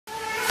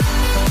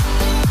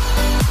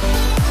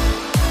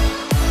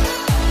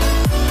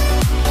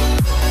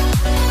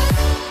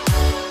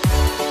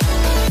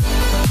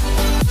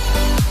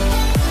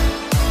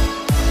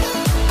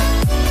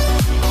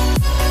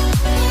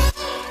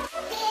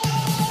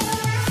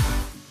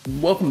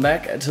Welcome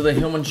back to the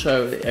Hillman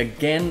show.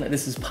 Again,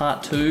 this is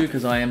part 2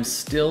 because I am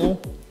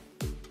still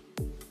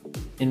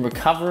in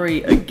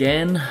recovery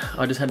again.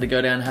 I just had to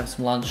go down and have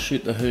some lunch,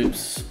 shoot the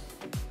hoops,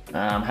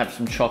 have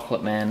some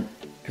chocolate, man,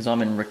 because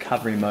I'm in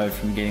recovery mode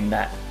from getting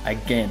that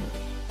again.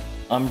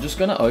 I'm just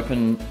gonna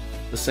open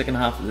the second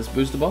half of this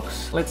booster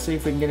box. Let's see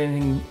if we can get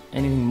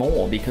anything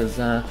more, because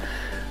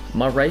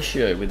my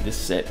ratio with this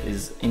set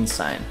is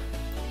insane.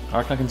 I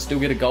reckon I can still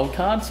get a gold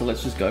card, so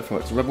let's just go for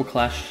it. It's a Rebel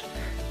Clash.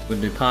 We're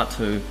gonna do part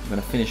 2. We're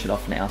gonna finish it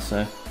off now.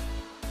 So,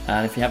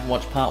 if you haven't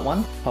watched part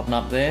 1, popping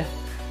up there,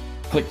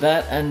 click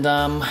that, and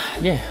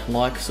yeah,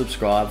 like,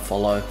 subscribe,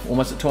 follow.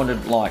 Almost at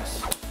 200 likes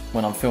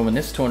when I'm filming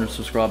this. 200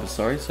 subscribers,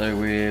 sorry. So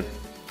we're,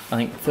 I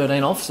think,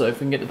 13 off. So if we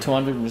can get to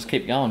 200, we'll just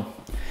keep going.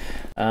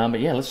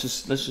 But yeah, let's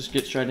just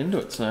get straight into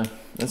it. So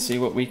let's see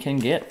what we can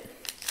get.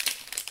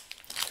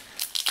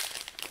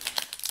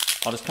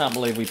 I just can't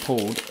believe we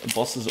pulled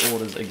Boss's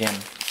Orders again.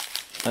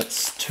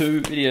 That's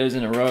 2 videos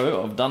in a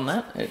row I've done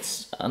that.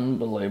 It's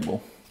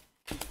unbelievable.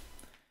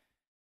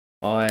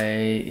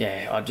 It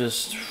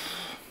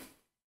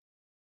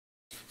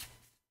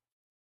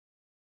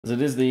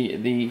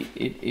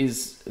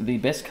is the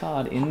best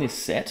card in this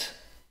set,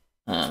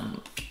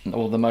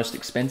 or the most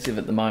expensive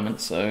at the moment.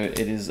 So it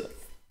is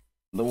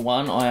the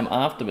one I am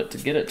after, but to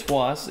get it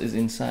twice is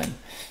insane.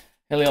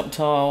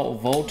 Helioptile,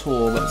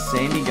 Voltorb,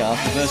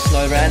 Sandygast, Reverse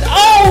Snowbrand.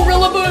 Oh,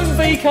 Rillaboom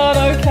V card.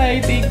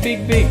 Okay, big.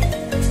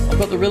 I've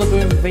got the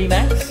Rillaboom V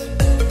Max,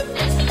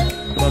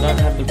 but I don't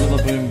have the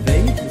Rillaboom V.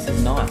 This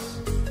is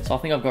nice. So I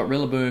think I've got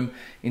Rillaboom,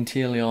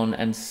 Inteleon,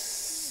 and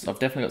I've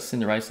definitely got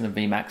Cinderace in a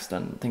V Max.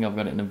 Don't think I've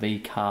got it in a V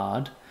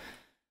card.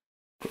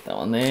 Put that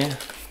one there.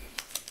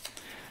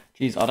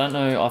 Geez, I don't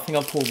know. I think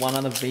I've pulled one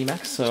other V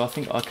Max, so I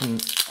think I can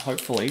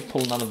hopefully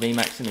pull another V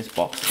Max in this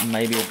box and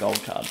maybe a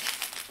gold card.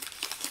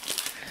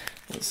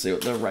 Let's see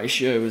what the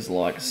ratio is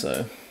like.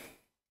 So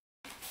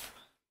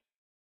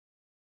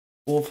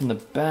 4 from the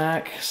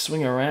back,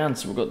 swing around.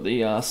 So we've got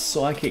the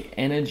Psychic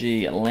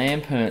Energy,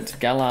 Lampert,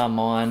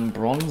 Galarmine,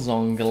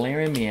 Bronzong,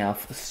 Galarian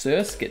Meowth,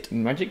 Surskit,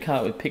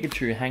 Magikarp with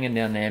Pikachu hanging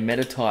down there,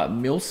 Metatype,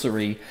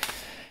 Milcery,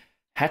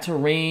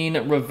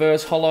 Hatterene,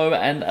 Reverse Holo,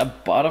 and a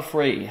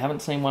Butterfree.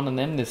 Haven't seen one of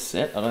them this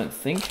set, I don't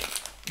think.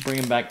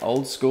 Bringing back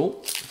old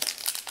school.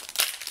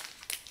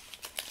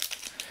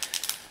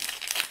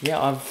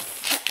 Yeah, I've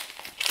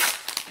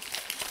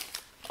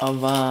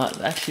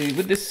actually,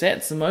 with this set,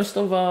 it's the most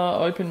I've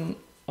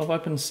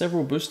opened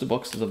several booster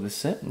boxes of this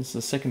set. It's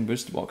the second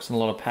booster box and a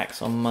lot of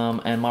packs. And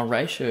my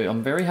ratio,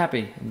 I'm very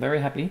happy.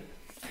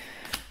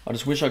 I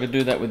just wish I could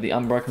do that with the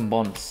Unbroken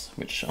Bonds,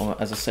 which,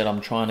 as I said,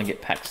 I'm trying to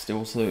get packs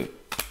still. So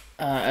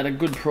at a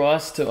good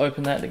price to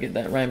open that, to get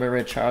that Rainbow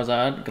Red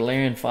Charizard,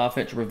 Galarian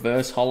Farfetch,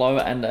 Reverse Holo,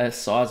 and a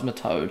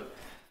Seismitoad.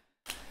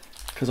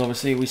 Because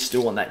obviously we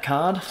still want that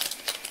card.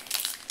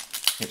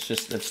 It's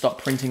just, they've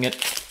stopped printing it.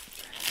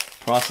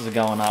 Prices are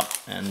going up,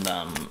 and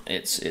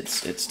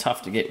it's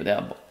tough to get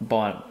without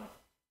buying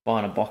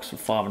a box for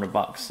 500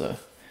 bucks. So,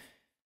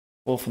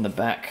 all from the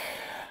back.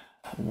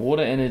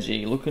 Water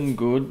Energy, looking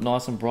good,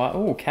 nice and bright.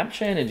 Oh,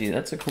 Capture Energy,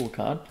 that's a cool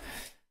card.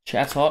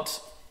 Chatot,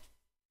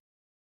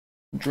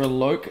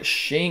 Draloke,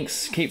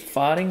 Shinx, keep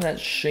fighting,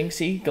 that's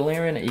Shinxy,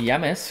 Galarian,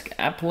 Yamask,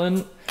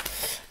 Applin,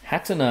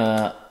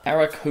 Hatenna,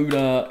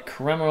 Arrokuda,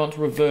 Cramorant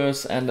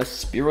Reverse, and a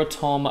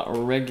Spiritomb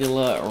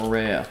regular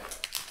rare.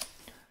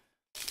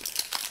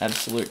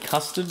 Absolute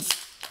custard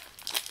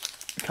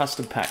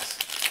packs.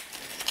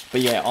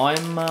 But yeah,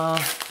 I'm,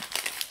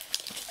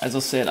 as I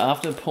said,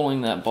 after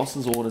pulling that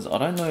Boss's Orders, I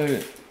don't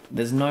know,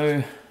 there's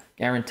no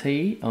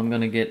guarantee I'm going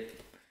to get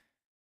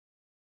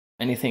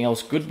anything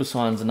else good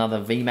besides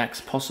another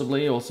VMAX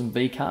possibly, or some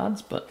V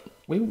cards, but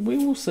we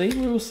will see,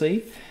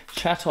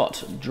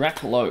 Chatot,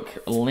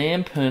 Dracloak,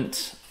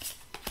 Lampent,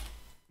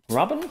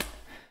 Grubbin,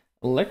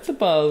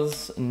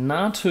 Electabuzz,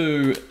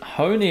 Natu,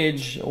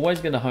 Honedge, always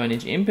get a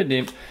Honedge,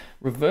 Impidimp,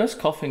 Reverse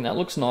Coughing, that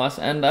looks nice,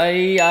 and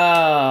a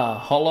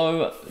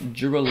Holo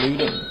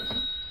Duraludon.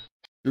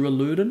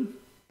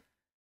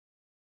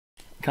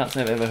 Can't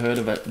say I've ever heard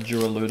of it,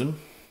 Duraludon.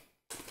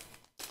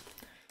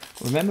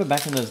 Remember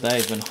back in those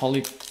days when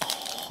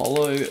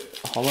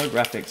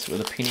holographics were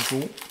the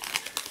pinnacle,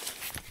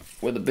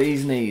 were the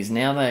bee's knees.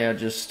 Now they are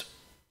just,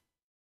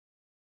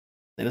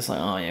 they're just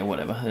like, oh yeah,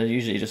 whatever. They're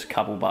usually just a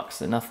couple bucks,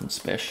 they're nothing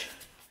special.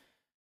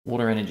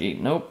 Water Energy,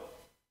 nope.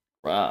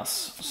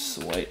 Grass,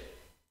 sweet.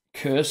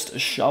 Cursed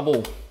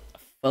Shovel,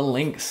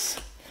 Phalanx,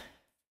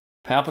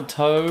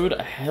 Palpitoad,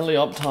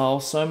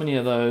 Helioptile, so many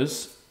of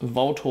those,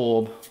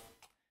 Voltorb,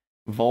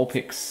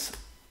 Vulpix.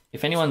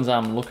 If anyone's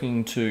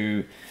looking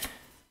to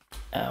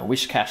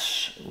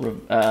Wishcash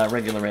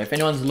regular rare, if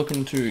anyone's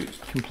looking to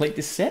complete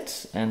this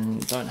set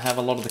and don't have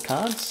a lot of the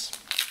cards,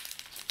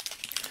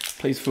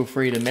 please feel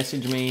free to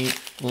message me,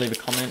 leave a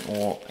comment,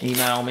 or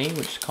email me,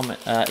 which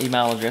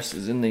email address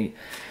is in the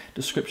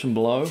description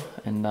below,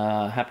 and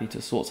happy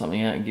to sort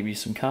something out and give you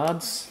some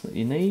cards that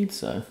you need.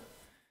 So,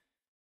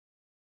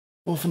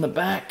 all from the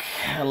back,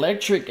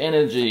 Electric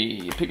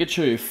Energy,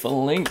 Pikachu,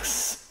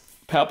 Phalanx,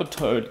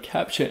 Palpitoad,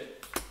 Capture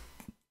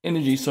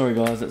Energy, sorry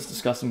guys, that's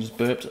disgusting, just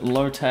burped.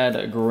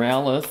 Lotad,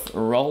 Growlithe,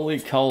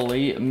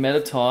 Roly-Coly,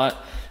 Meditite,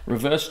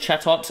 Reverse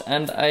Chatot,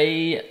 and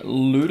a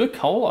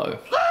Ludicolo.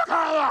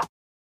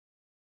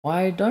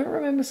 I don't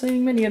remember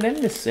seeing many of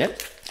them this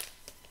set.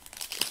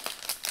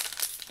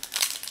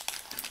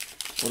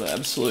 What an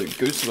absolute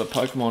goose of a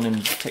Pokemon in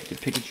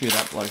Detective Pikachu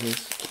that bloke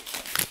is.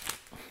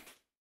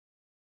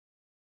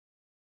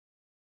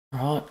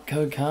 Right,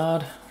 code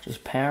card.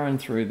 Just powering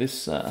through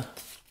this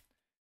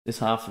this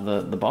half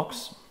of the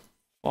box.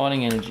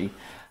 Fighting Energy.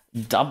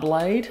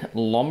 Doublade,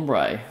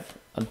 Lombre.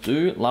 I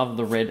do love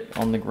the red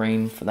on the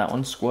green for that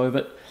one.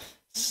 Squirvet,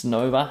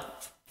 Snova,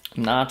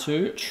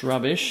 Natu,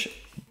 Trubbish,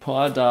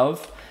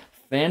 Pyredove,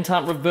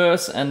 Phantom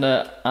Reverse, and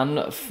a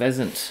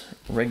Unpheasant.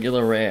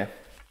 Regular rare.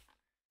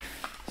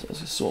 So let's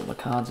just sort my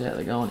cards out.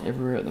 They're going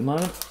everywhere at the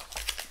moment.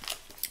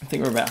 I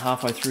think we're about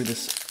halfway through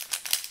this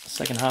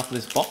second half of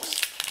this box.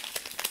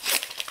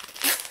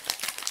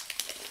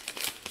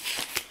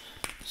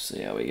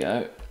 See how we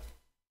go.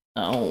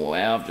 Oh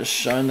wow, I've just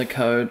shown the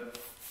code.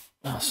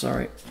 Oh,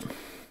 sorry.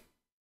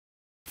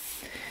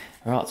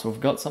 Alright, so we've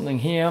got something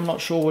here. I'm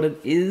not sure what it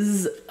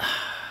is.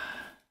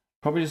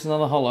 Probably just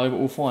another holo, but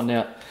we'll find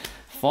out.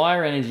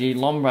 Fire Energy,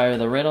 Lombre,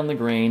 the red on the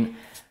green.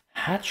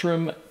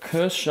 Hatchram,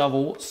 Curse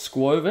Shovel,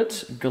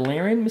 Squovit,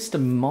 Galarian,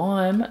 Mr.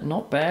 Mime,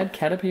 not bad.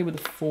 Caterpie with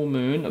a full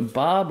moon,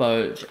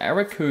 Barboach,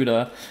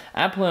 Arrokuda,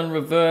 Applin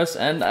Reverse,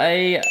 and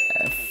a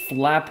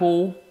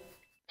Flapple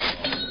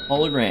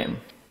hologram.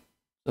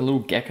 A little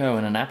gecko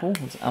and an apple.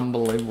 It's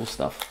unbelievable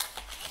stuff.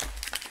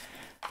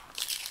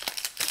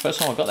 First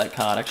time I got that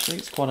card actually.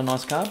 It's quite a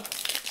nice card.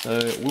 So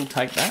we'll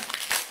take that.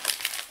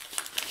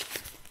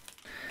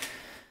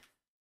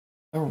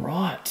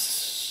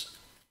 Alright.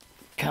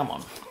 Come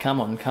on, come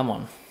on, come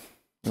on.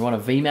 We want a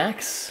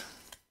VMAX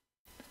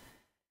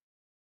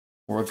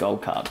or a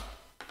gold card.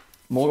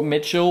 Morgan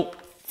Mitchell,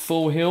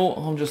 Full Hill.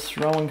 I'm just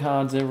throwing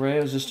cards everywhere.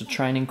 It was just a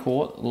training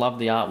court. Love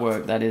the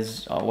artwork. That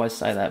is, I always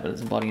say that, but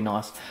it's bloody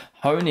nice.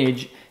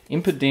 Honedge,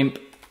 Impidimp,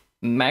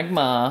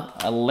 Magmar,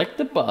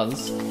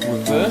 Electabuzz,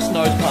 Reverse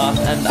Nosepass,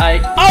 and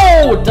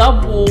a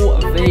double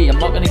V. I'm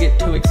not going to get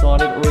too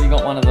excited. Already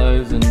got one of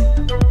those and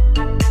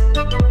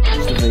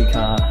just a V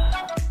card.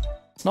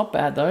 It's not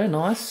bad though.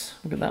 Nice.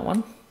 Look at that one.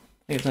 I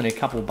think it's only a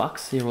couple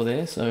bucks here or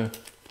there. So,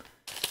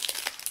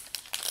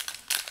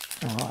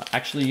 alright.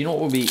 Actually, you know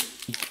what would be?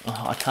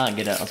 Oh, I can't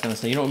get it. I was going to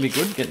say, you know what would be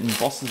good? Getting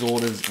Boss's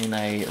orders in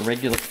a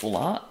regular full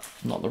art,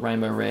 not the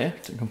rainbow rare,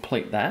 to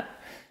complete that.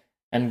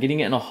 And getting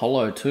it in a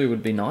holo too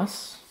would be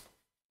nice.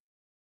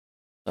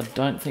 I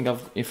don't think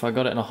if I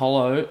got it in a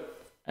holo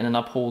and then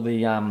I pull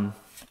the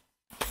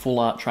full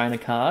art trainer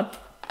card,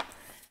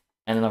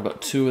 and then I've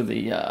got two of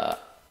the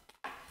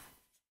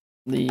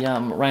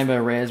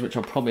rainbow rares, which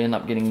I'll probably end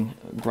up getting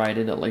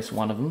graded, at least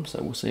one of them.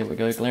 So we'll see how we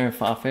go. Galarian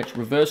Farfetch,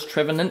 Reverse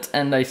Trevenant,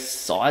 and a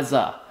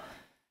Sizer.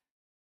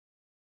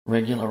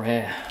 Regular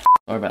rare.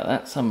 Sorry about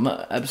that. Some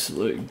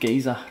absolute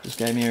geezer just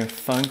gave me a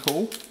phone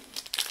call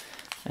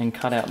and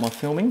cut out my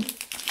filming.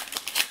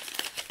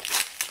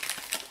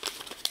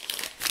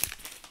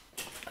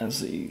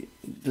 As he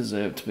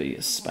deserved to be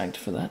spanked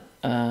for that.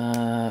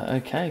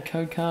 Okay,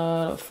 code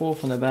card, 4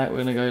 from the back. We're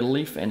going to go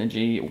Leaf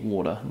Energy,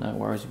 Water. No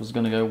worries, I was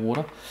going to go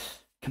Water.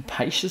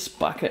 Capacious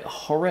Bucket,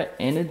 Horror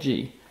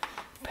Energy,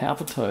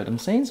 Palpitoad. I'm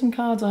seeing some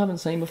cards I haven't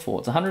seen before.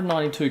 It's a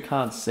 192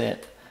 card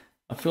set.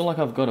 I feel like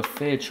I've got a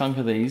fair chunk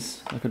of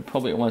these. I could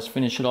probably almost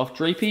finish it off.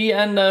 Dreepy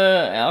and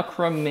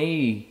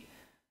Alcremie.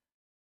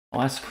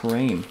 Ice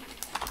Cream.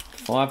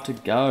 5 to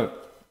go.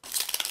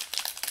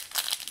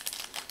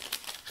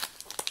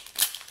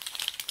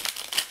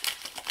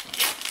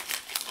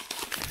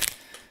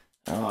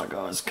 Alright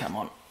guys, come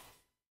on.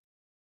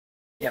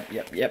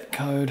 Yep,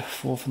 code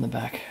 4 from the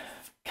back.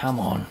 Come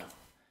on.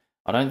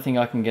 I don't think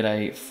I can get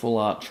a full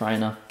art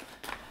trainer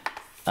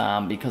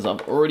because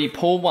I've already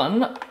pulled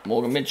one,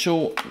 Morgan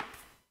Mitchell,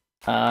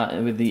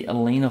 with the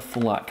Alina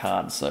full art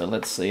card. So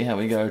let's see how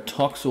we go.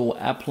 Toxel,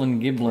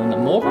 Applin, Giblin,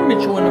 Morgan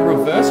Mitchell in a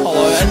reverse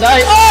holo, and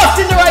a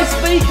Cinderace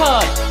V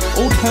card!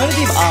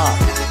 Alternative art.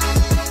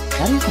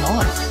 That is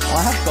nice.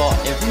 I have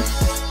got every...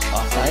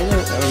 I say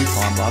that every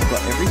time, but I've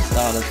got every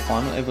starter's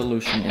final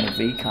evolution in a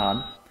V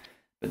card.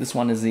 But this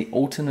one is the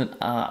alternate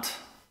art.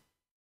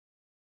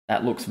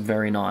 That looks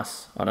very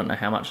nice. I don't know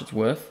how much it's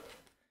worth,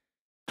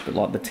 but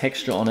like the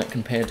texture on it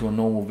compared to a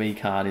normal V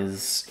card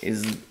is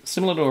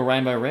similar to a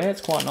rainbow rare. It's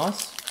quite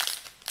nice.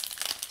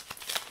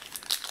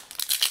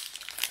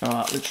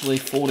 Alright, literally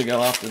 4 to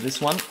go after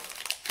this one.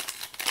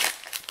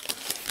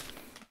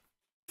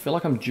 I feel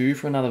like I'm due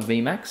for another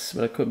VMAX,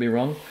 but I could be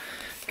wrong.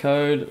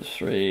 Code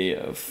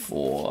 3,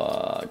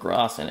 4,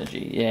 Grass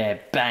Energy. Yeah,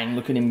 bang,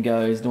 look at him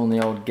go. He's doing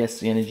the old guess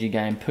the energy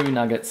game. Poo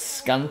Nugget,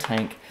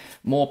 Skuntank,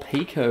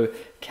 Morpeko,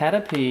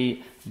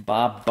 Caterpie,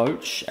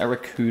 Barboach,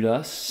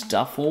 Arrokuda,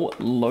 Stuffle,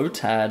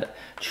 Lotad,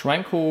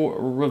 Tranquil,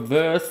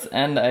 Reverse,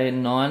 and a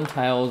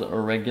Ninetales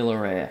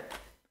regular rare.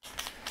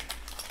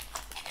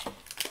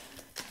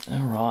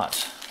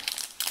 Alright.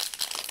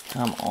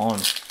 Come on.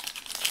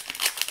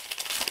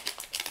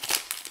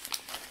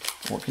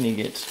 What can you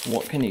get?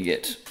 What can you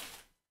get?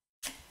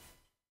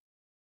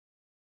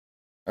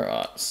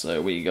 Alright,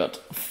 so we got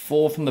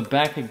 4 from the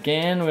back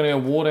again. We're gonna go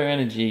Water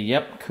Energy.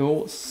 Yep,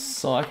 cool.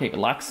 Psychic,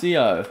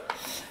 Luxio,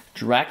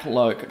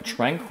 Drakloak,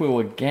 Tranquil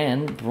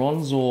again,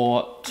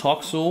 Bronzor,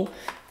 Toxel,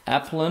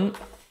 Applin,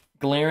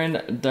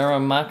 Galarian,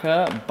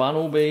 Daramaka,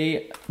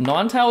 Bunnelby,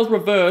 Ninetales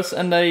reverse,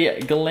 and a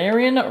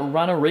Galarian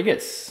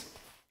Runerigus.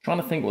 Trying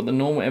to think what the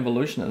normal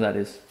evolution of that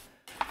is.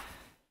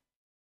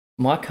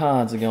 My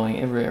cards are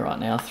going everywhere right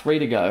now. 3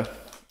 to go.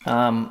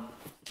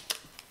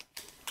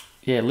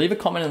 Yeah, leave a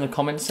comment in the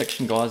comment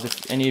section, guys,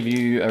 if any of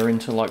you are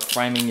into like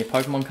framing your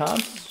Pokemon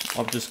cards.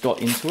 I've just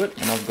got into it,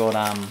 and I've got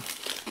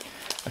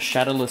a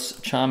Shadowless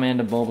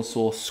Charmander,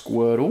 Bulbasaur,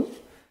 Squirtle,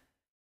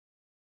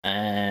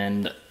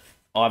 and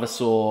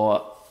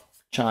Ivysaur,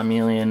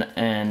 Charmeleon,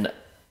 and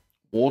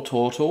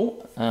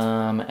Wartortle.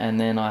 And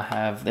then I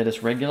have, they're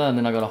just regular, and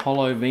then I got a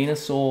Holo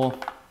Venusaur,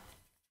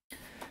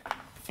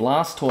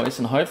 Blastoise,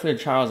 and hopefully a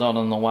Charizard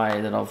on the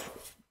way that I've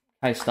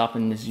pasted up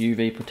in this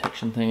UV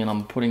protection thing, and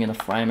I'm putting in a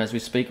frame as we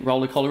speak.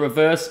 Roly-Poly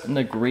reverse, and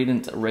a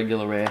Greedent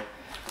regular rare.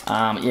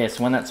 Yeah,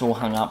 so when that's all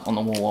hung up on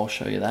the wall, I'll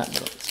show you that,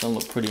 but it's gonna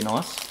look pretty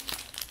nice.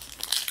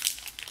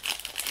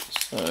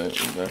 So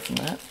we'll go from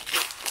that.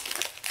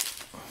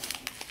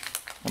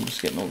 I'm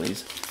just getting all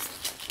these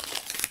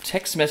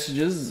text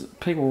messages,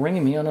 people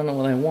ringing me, I don't know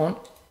what they want.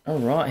 All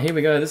right, here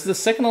we go. This is the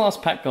second to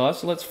last pack, guys,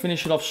 so let's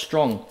finish it off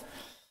strong.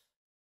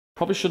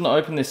 Probably shouldn't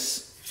open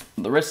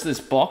the rest of this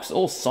box.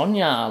 Oh,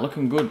 Sonya,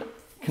 looking good,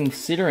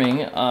 considering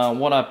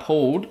what I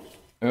pulled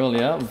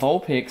earlier.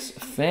 Vulpix,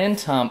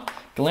 Phantump,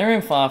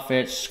 Galarian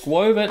Farfetch,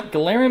 Squovit,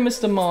 Galarian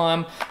Mr.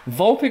 Mime,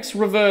 Vulpix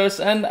reverse,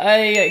 and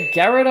a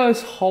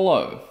Gyarados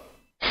Holo.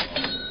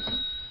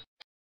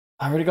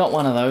 I already got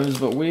one of those,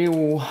 but we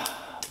will...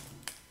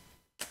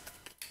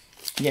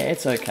 Yeah,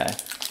 it's okay.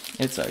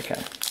 It's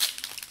okay.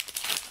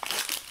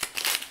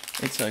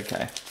 It's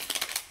okay.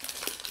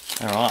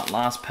 Alright,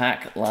 last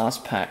pack,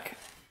 last pack.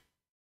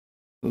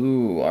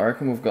 Ooh, I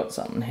reckon we've got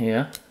something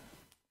here.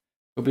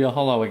 Could be a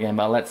holo again,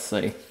 but let's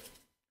see.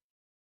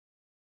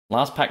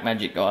 Last pack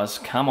magic, guys.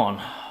 Come on.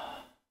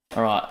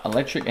 Alright,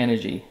 Electric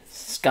Energy,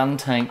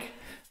 Skuntank,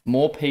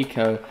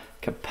 Morpeko,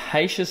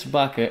 Capacious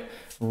Bucket,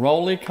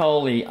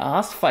 Roly-Poly,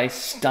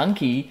 Arseface,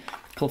 Stunky,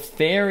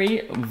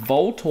 Clefairy,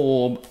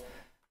 Voltorb,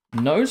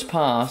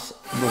 Nosepass,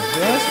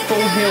 Reverse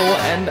Full Hill,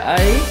 and a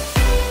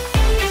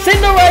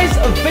Cinderace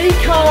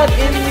V-Card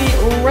in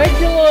the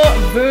regular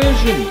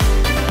version.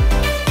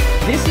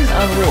 This is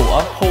unreal.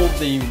 I've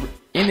pulled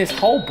in this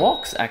whole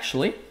box,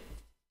 actually.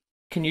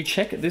 Can you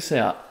check this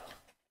out?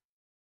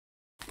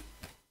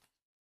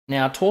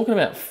 Now, talking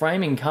about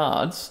framing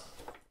cards.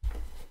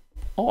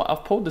 Oh,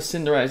 I've pulled the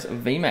Cinderace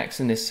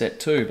VMAX in this set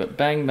too, but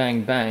bang,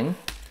 bang, bang.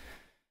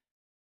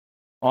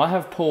 I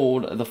have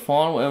pulled the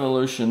final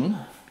evolution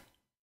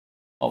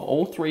of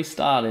all 3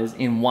 starters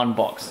in one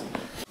box.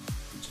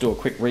 Let's do a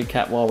quick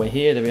recap while we're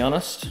here, to be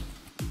honest.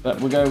 But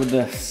we'll go with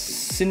the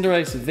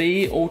Cinderace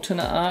V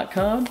alternate art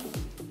card,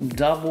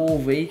 double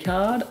V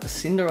card,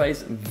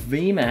 Cinderace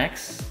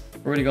VMAX,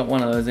 already got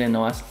one of those there,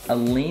 nice.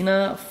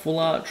 Alina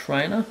Fuller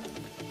Trainer,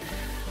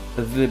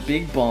 the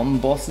Big Bomb,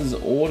 Boss's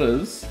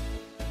Orders,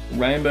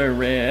 Rainbow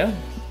Rare,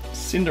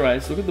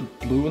 Cinderace, look at the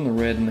blue and the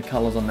red and the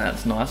colours on that,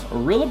 it's nice.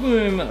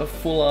 Rillaboom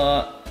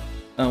Fuller,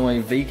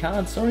 V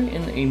card, sorry,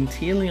 and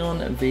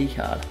Inteleon V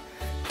card.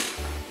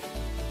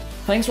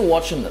 Thanks for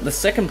watching. The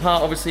second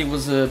part obviously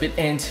was a bit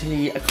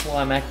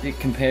anti-climactic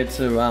compared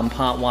to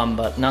part 1,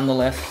 but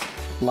nonetheless,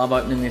 love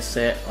opening this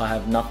set. I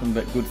have nothing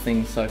but good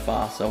things so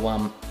far. So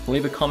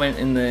leave a comment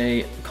in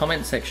the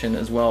comment section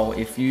as well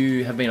if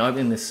you have been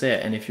opening this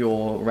set and if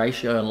your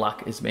ratio and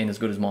luck has been as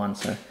good as mine.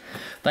 So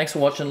thanks for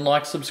watching.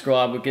 Like,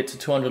 subscribe. We'll get to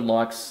 200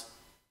 likes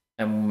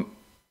and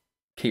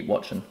keep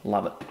watching.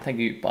 Love it. Thank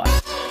you.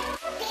 Bye.